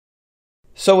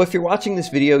So if you're watching this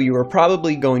video, you are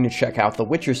probably going to check out the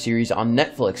Witcher series on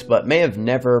Netflix, but may have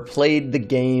never played the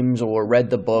games or read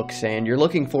the books, and you're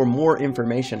looking for more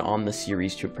information on the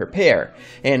series to prepare.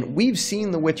 And we've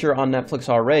seen The Witcher on Netflix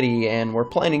already, and we're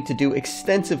planning to do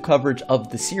extensive coverage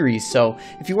of the series, so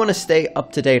if you want to stay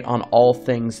up to date on all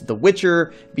things The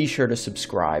Witcher, be sure to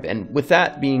subscribe. And with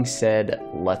that being said,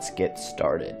 let's get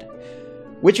started.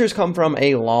 Witchers come from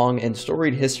a long and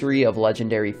storied history of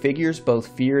legendary figures,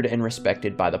 both feared and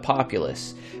respected by the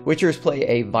populace. Witchers play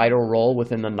a vital role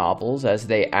within the novels as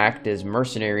they act as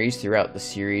mercenaries throughout the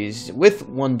series, with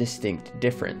one distinct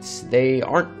difference. They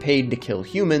aren't paid to kill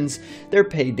humans, they're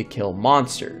paid to kill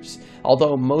monsters,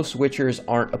 although most Witchers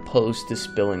aren't opposed to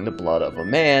spilling the blood of a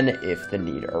man if the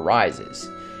need arises.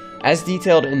 As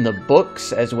detailed in the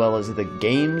books, as well as the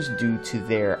games, due to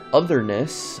their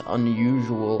otherness,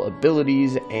 unusual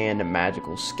abilities, and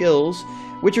magical skills,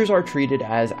 Witchers are treated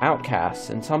as outcasts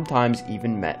and sometimes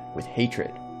even met with hatred.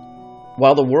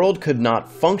 While the world could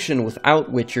not function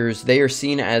without Witchers, they are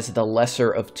seen as the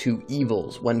lesser of two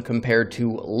evils when compared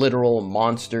to literal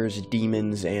monsters,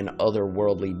 demons, and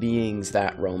otherworldly beings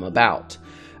that roam about.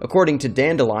 According to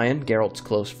Dandelion, Geralt's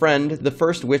close friend, the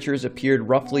first Witchers appeared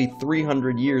roughly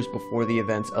 300 years before the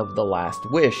events of The Last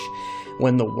Wish,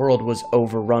 when the world was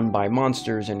overrun by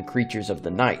monsters and creatures of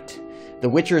the night. The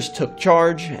Witchers took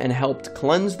charge and helped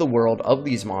cleanse the world of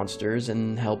these monsters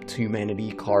and helped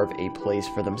humanity carve a place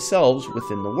for themselves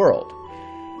within the world.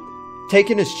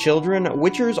 Taken as children,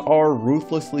 Witchers are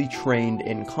ruthlessly trained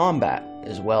in combat,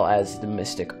 as well as the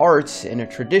mystic arts in a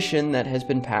tradition that has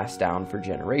been passed down for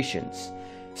generations.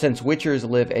 Since Witchers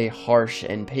live a harsh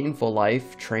and painful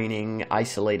life, training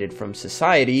isolated from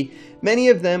society, many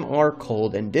of them are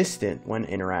cold and distant when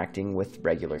interacting with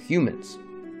regular humans.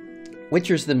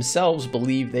 Witchers themselves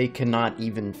believe they cannot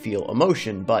even feel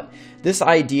emotion, but this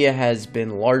idea has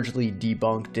been largely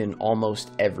debunked in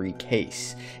almost every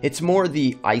case. It's more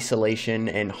the isolation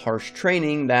and harsh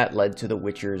training that led to the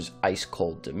Witcher's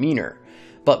ice-cold demeanor.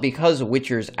 But because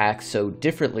Witchers act so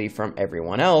differently from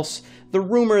everyone else, the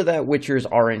rumor that Witchers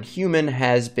are inhuman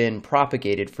has been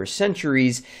propagated for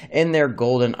centuries, and their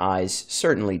golden eyes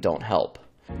certainly don't help.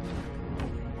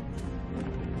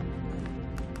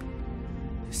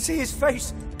 See his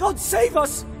face! God save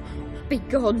us! Be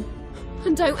gone,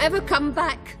 and don't ever come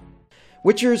back!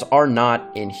 Witchers are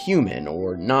not inhuman,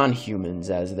 or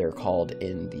non-humans as they're called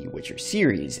in the Witcher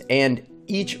series, and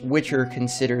each Witcher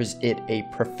considers it a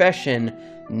profession,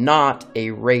 not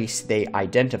a race they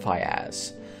identify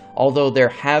as. Although there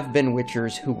have been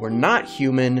Witchers who were not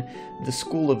human, the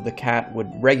School of the Cat would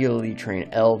regularly train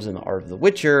elves in the art of the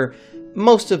Witcher.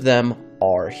 Most of them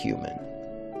are human.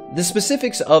 The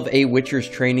specifics of a Witcher's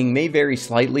training may vary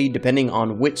slightly depending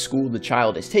on which school the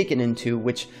child is taken into,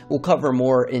 which we'll cover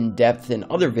more in depth in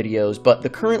other videos, but the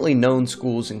currently known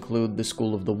schools include the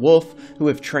School of the Wolf, who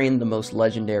have trained the most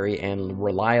legendary and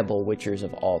reliable Witchers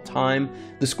of all time,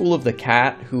 the School of the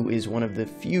Cat, who is one of the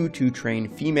few to train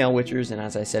female Witchers, and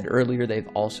as I said earlier, they've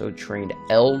also trained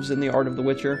elves in the art of the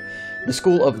Witcher, the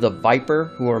School of the Viper,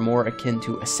 who are more akin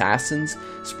to assassins,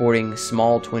 sporting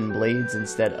small twin blades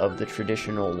instead of the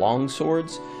traditional long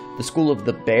swords, the School of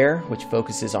the Bear, which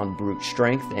focuses on brute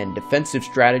strength and defensive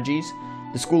strategies,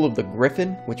 the School of the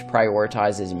Griffin, which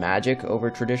prioritizes magic over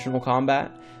traditional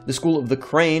combat, the School of the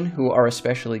Crane, who are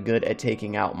especially good at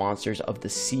taking out monsters of the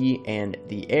sea and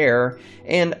the air,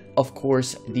 and of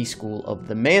course the School of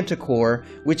the Manticore,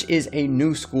 which is a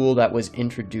new school that was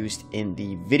introduced in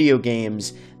the video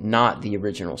games, not the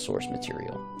original source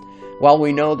material. While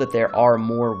we know that there are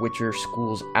more Witcher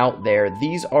schools out there,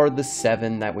 these are the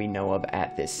 7 that we know of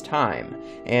at this time,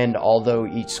 and although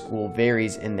each school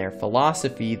varies in their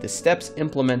philosophy, the steps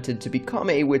implemented to become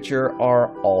a Witcher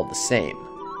are all the same.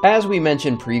 As we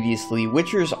mentioned previously,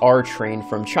 Witchers are trained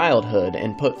from childhood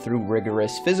and put through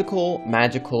rigorous physical,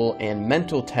 magical, and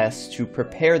mental tests to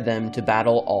prepare them to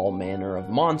battle all manner of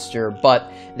monster,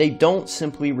 but they don't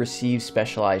simply receive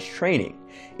specialized training.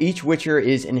 Each Witcher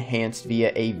is enhanced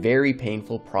via a very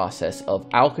painful process of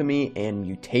alchemy and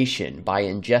mutation. By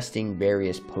ingesting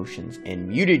various potions and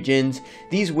mutagens,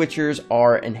 these Witchers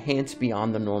are enhanced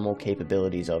beyond the normal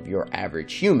capabilities of your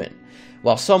average human.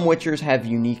 While some Witchers have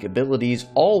unique abilities,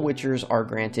 all Witchers are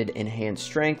granted enhanced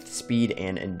strength, speed,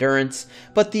 and endurance,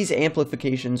 but these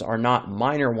amplifications are not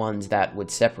minor ones that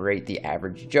would separate the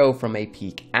average Joe from a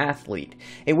peak athlete.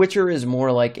 A Witcher is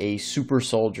more like a super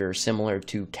soldier similar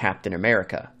to Captain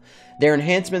America. Their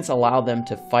enhancements allow them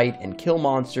to fight and kill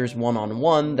monsters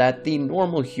one-on-one that the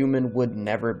normal human would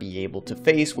never be able to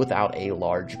face without a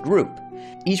large group.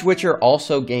 Each Witcher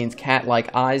also gains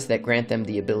cat-like eyes that grant them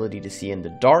the ability to see in the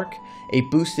dark, a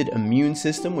boosted immune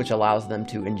system which allows them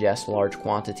to ingest large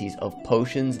quantities of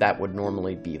potions that would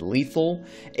normally be lethal,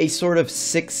 a sort of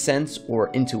sixth sense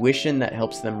or intuition that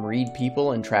helps them read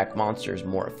people and track monsters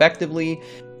more effectively,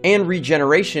 and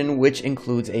regeneration, which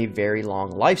includes a very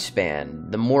long lifespan.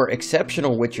 The more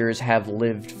exceptional Witchers have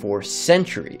lived for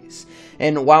centuries.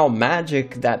 And while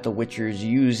magic that the Witchers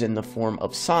use in the form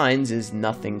of signs is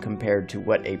nothing compared to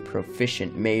what a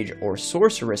proficient mage or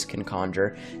sorceress can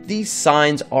conjure, these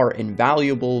signs are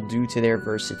invaluable due to their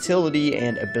versatility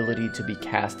and ability to be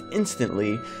cast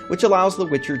instantly, which allows the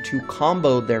Witcher to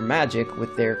combo their magic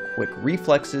with their quick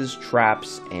reflexes,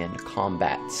 traps, and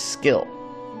combat skill.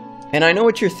 And I know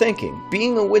what you're thinking,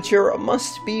 being a Witcher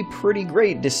must be pretty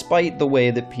great despite the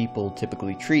way that people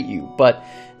typically treat you, but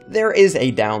there is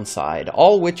a downside.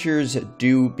 All Witchers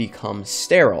do become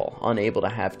sterile, unable to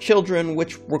have children,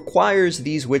 which requires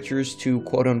these Witchers to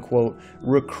quote-unquote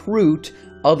recruit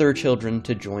other children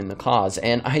to join the cause,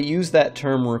 and I use that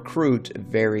term recruit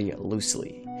very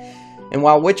loosely. And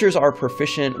while Witchers are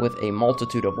proficient with a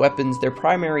multitude of weapons, their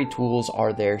primary tools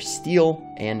are their steel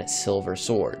and silver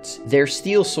swords. Their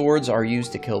steel swords are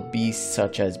used to kill beasts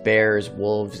such as bears,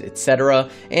 wolves, etc.,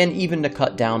 and even to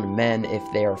cut down men if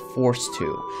they are forced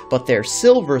to. But their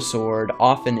silver sword,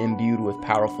 often imbued with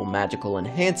powerful magical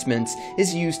enhancements,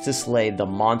 is used to slay the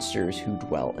monsters who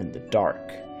dwell in the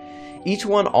dark. Each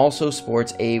one also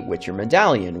sports a Witcher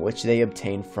medallion, which they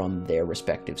obtain from their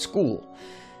respective school.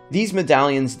 These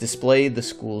medallions display the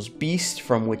school's beast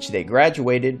from which they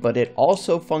graduated, but it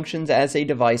also functions as a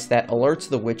device that alerts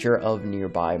the Witcher of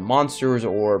nearby monsters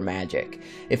or magic.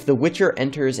 If the Witcher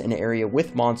enters an area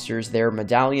with monsters, their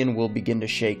medallion will begin to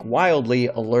shake wildly,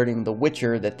 alerting the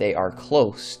Witcher that they are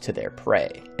close to their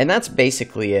prey. And that's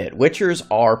basically it. Witchers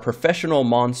are professional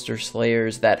monster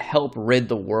slayers that help rid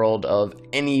the world of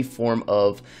any form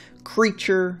of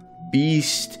creature,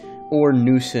 beast, or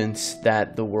nuisance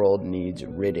that the world needs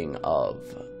ridding of.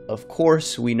 Of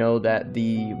course, we know that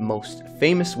the most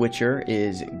famous Witcher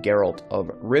is Geralt of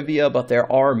Rivia, but there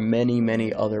are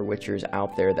many other Witchers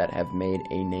out there that have made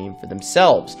a name for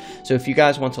themselves. So if you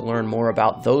guys want to learn more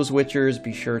about those Witchers,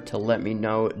 be sure to let me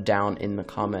know down in the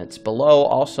comments below.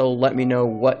 Also, let me know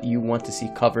what you want to see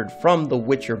covered from the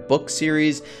Witcher book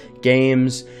series,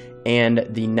 games, and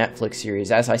the Netflix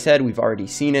series. As I said, we've already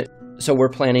seen it, so we're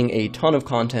planning a ton of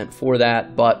content for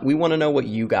that, but we want to know what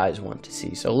you guys want to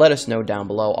see, so let us know down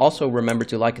below. Also, remember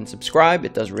to like and subscribe.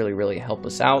 It does really help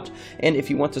us out, and if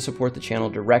you want to support the channel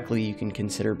directly, you can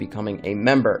consider becoming a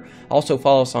member. Also,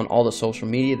 follow us on all the social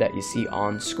media that you see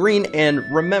on screen, and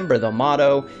remember the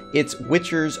motto, it's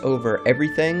Witchers over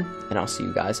everything, and I'll see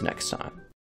you guys next time.